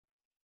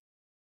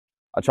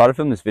I tried to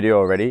film this video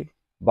already,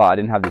 but I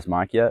didn't have this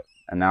mic yet,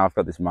 and now I've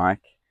got this mic.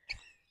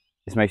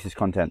 This makes this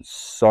content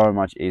so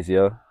much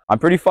easier. I'm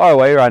pretty far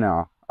away right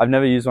now. I've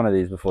never used one of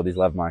these before, these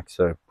lav mics,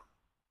 so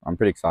I'm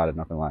pretty excited,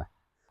 not gonna lie.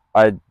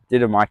 I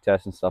did a mic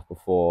test and stuff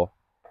before.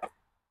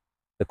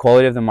 The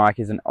quality of the mic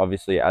isn't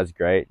obviously as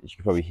great, as you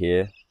can probably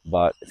hear,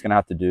 but it's gonna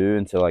have to do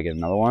until I get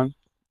another one.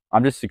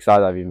 I'm just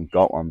excited I've even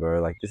got one, bro.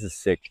 Like, this is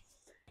sick.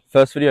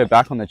 First video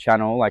back on the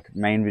channel, like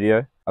main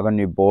video. I got a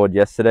new board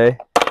yesterday.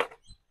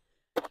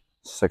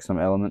 It's like some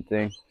element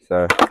thing.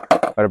 So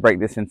I gotta break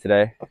this in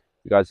today. If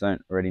you guys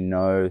don't already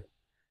know,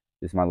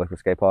 this is my local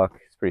skate park.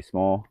 It's pretty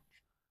small.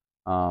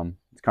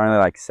 It's currently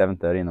like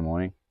 7:30 in the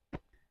morning.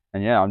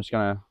 And yeah, I'm just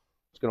gonna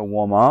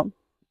warm up,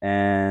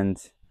 and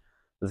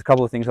there's a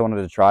couple of things I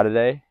wanted to try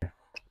today.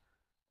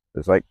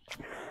 There's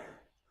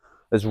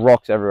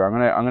rocks everywhere.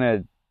 I'm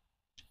gonna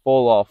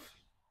fall off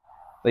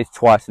at least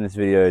twice in this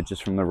video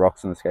just from the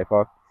rocks in the skate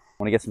park. I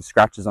want to get some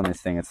scratches on this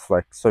thing. It's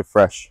like so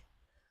fresh.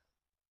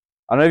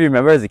 I don't know if you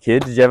remember as a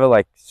kid, did you ever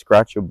like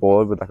scratch your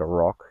board with like a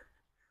rock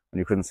when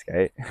you couldn't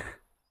skate?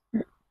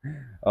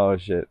 Oh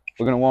shit.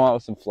 We're gonna warm up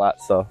with some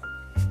flat stuff.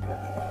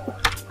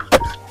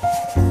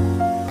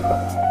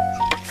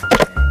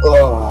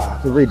 Oh, I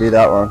could redo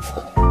that one.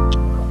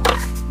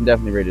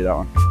 Definitely redo that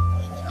one.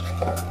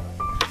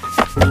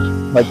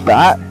 Like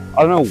that?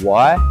 I don't know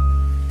why.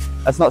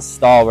 That's not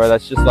style, bro.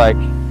 That's just like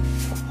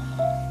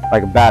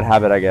a bad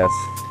habit, I guess.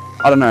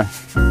 I don't know.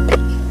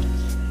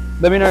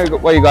 Let me know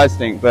what you guys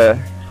think, but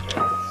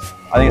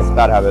I think it's a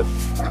bad habit.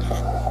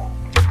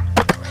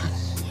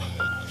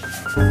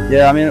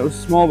 Yeah, I mean, it was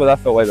small, but that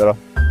felt way better.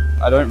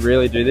 I don't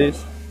really do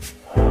these.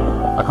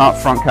 I can't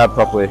front cab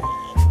properly.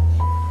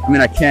 I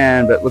mean, I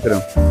can, but look at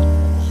them.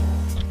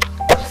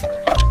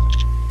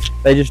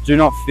 They just do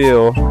not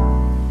feel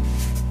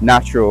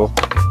natural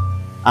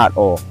at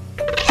all.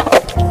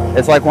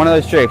 It's like one of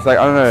those tricks, like,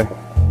 I don't know.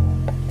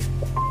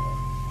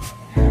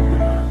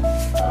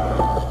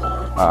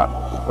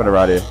 Alright, put it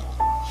right here.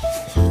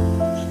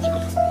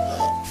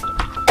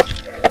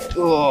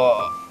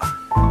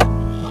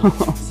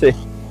 See,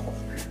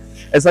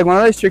 it's like one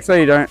of those tricks where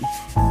you don't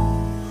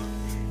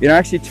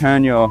actually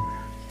turn your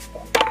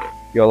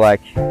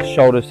like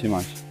shoulders too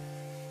much.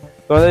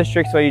 It's one of those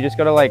tricks where you just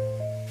gotta like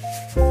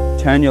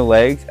turn your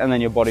legs and then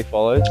your body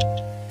follows.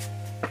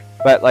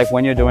 But like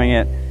when you're doing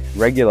it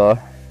regular,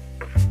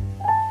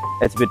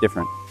 it's a bit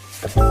different.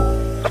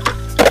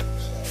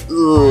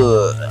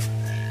 Ugh.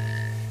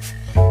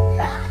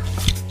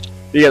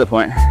 You get the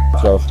point.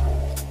 So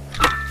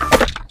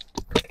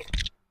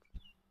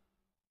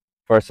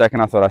for a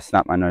second I thought I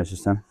snapped my nose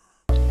just then.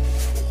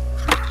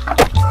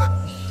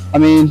 I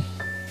mean,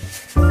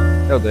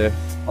 it'll do.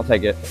 I'll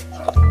take it.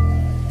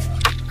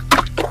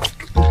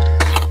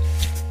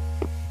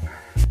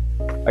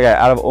 Okay,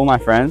 out of all my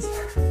friends,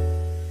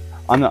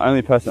 I'm the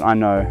only person I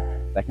know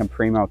that can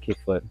primo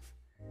kickflip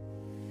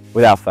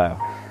without fail.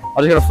 I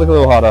just gotta flick a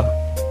little harder.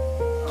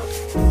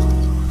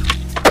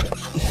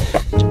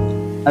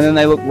 And then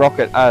they look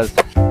rocket as.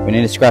 We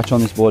need to scratch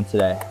on this board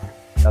today.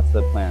 That's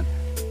the plan.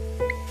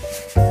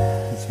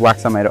 It's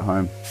wax I made at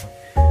home.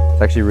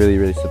 It's actually really,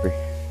 really slippery.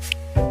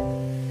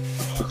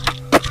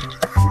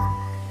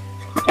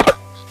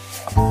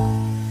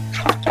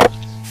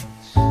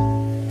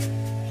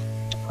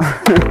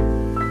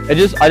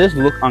 I just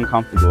look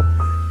uncomfortable.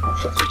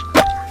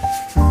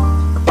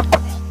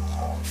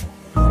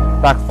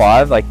 Back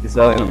 5, like this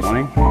early in the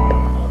morning.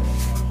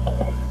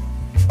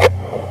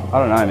 I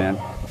don't know, man.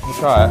 We'll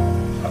try it.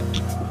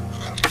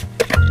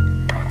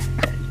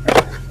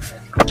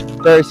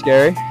 Very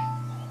scary.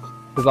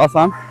 Because last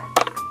time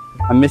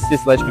I missed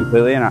this ledge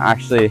completely and I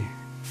actually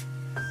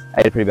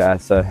ate it pretty bad.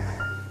 So,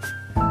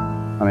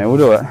 I mean, we'll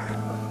do it.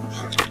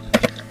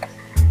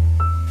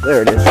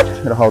 There it is.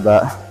 Gotta hold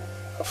that.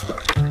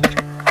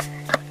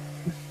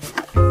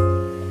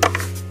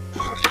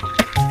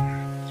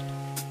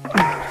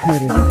 There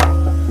it is.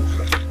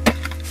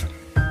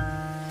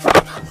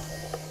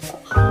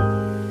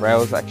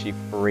 Rails actually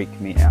freak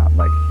me out.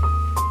 Like,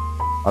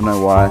 I don't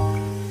know why,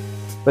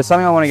 but it's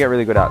something I want to get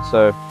really good at.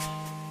 So I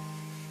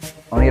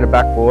want to get a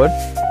backboard,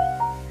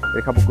 get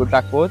a couple good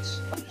backboards.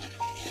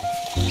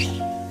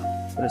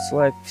 But it's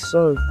like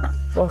so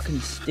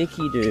fucking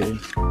sticky, dude.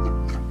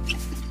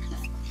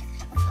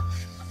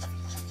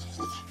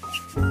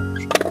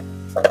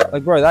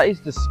 Like, bro, that is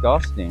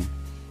disgusting.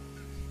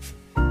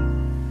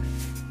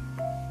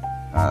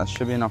 There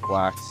should be enough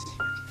wax.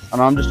 I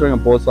mean, I'm just doing a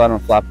board slide on a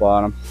flat bar,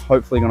 and I'm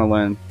hopefully going to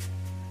learn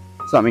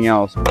something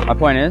else. My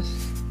point is,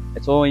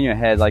 it's all in your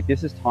head. Like,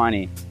 this is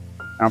tiny,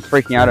 and I'm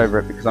freaking out over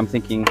it because I'm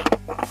thinking,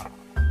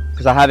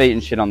 because I have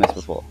eaten shit on this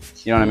before.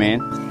 You know what I mean?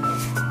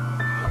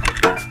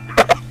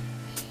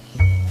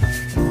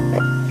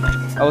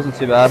 That wasn't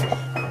too bad.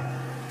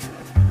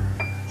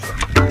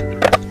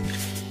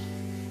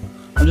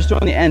 I'm just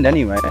doing the end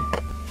anyway.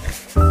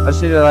 I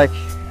just need to like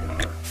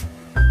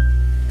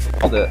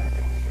hold it.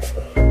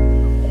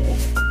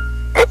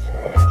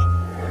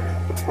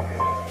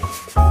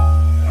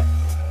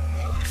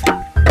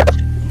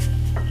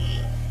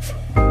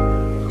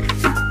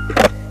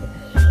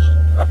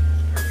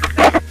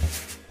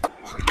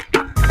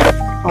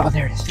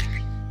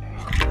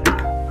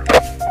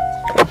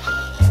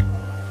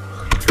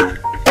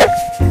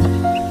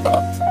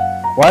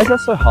 Why is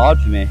that so hard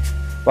for me?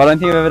 But I don't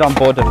think I've ever done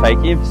board to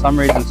fakie. For some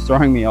reason it's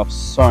throwing me off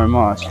so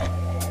much.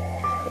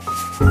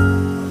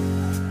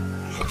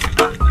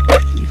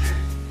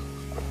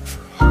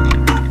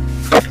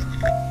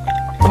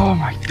 Oh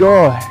my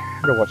god. I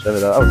gotta watch over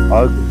that. That was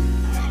ugly.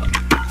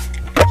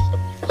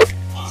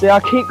 See, I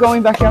keep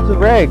going back out to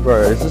reg,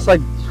 bro. It's just like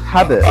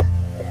habit.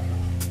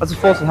 That's a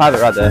force of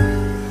habit right there.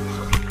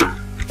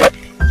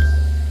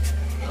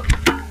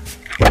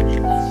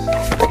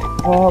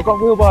 Oh, I got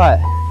wheel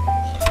bite.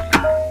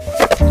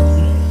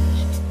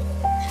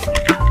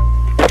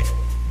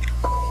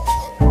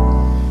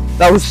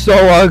 That was so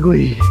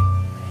ugly.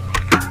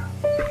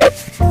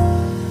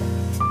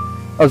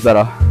 That was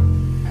better.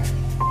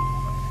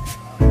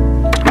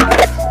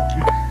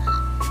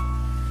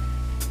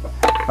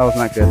 That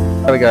wasn't that good.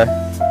 There we go.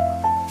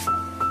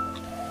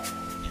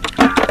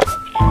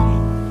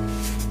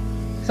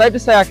 Safe to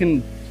say I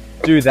can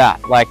do that.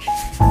 Like,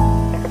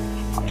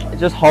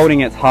 just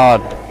holding it's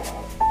hard.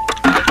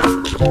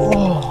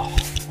 Oh,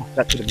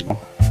 that should have been more.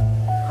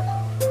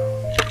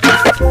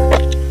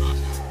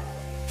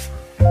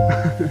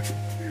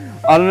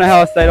 I don't know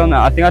how I stayed on that.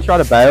 I think I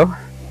tried to bail.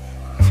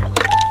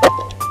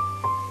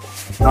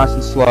 Nice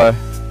and slow,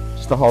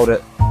 just to hold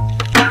it.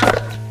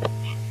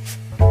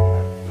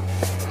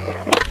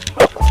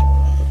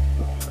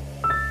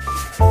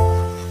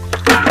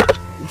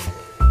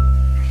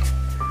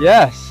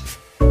 Yes,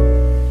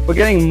 we're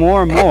getting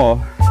more and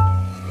more.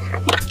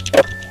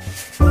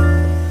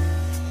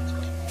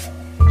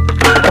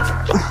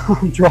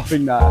 I'm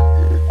dropping that.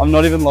 I'm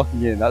not even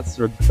locking in. That's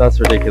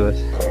ridiculous.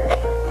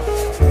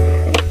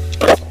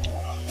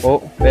 Oh,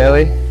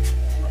 barely.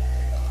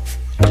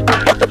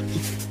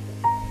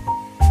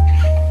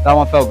 That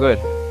one felt good.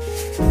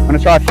 I'm gonna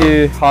try a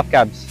few half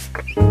cab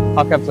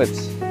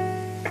flips.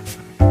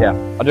 Yeah,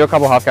 I'll do a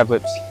couple half cab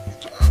flips.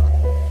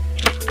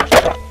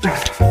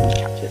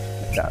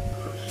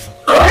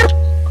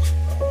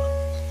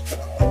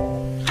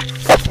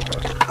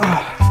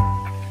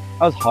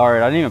 That was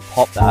horrid. I didn't even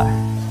pop that.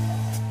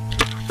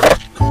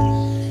 I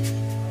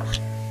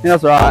think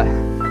that's right.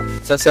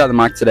 So let's set out the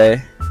mic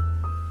today.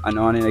 I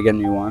know I need to get a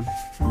new one.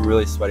 I'm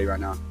really sweaty right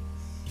now.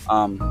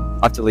 I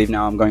have to leave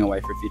now. I'm going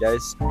away for a few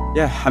days.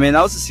 Yeah, I mean,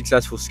 that was a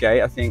successful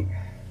skate, I think,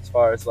 as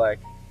far as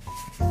like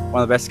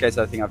one of the best skates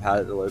I think I've had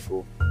at the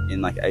local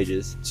in like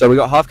ages. So we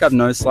got half cab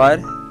nose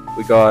slide.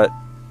 We got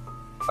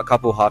a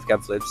couple half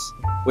cab flips,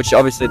 which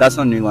obviously that's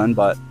not a new learn,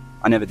 but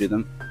I never do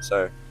them.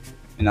 So, I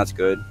mean, that's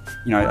good.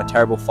 You know, a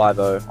terrible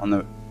 5-0 on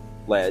the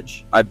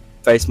ledge. I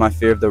faced my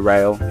fear of the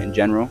rail in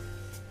general.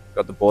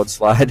 Got the board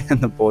slide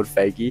and the board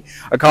fakie.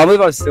 I can't believe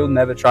I've still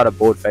never tried a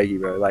board fakie,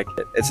 bro. Like,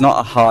 it's not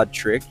a hard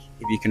trick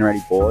if you can already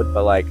board,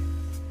 but like,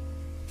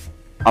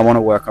 I want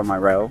to work on my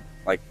rail,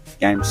 like,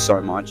 game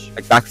so much.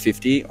 Like, back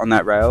 50 on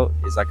that rail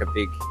is like a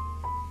big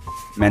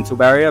mental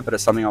barrier, but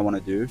it's something I want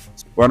to do.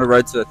 We're on the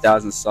road to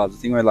 1,000 subs. I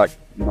think we're like,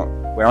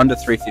 we're under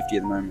 350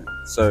 at the moment.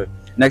 So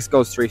next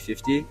goal is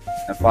 350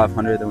 and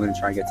 500, then we're going to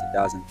try and get to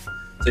 1,000. So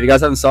if you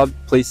guys haven't subbed,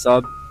 please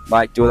sub,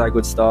 like, do all that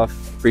good stuff.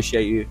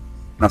 Appreciate you.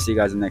 And I'll see you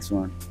guys in the next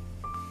one.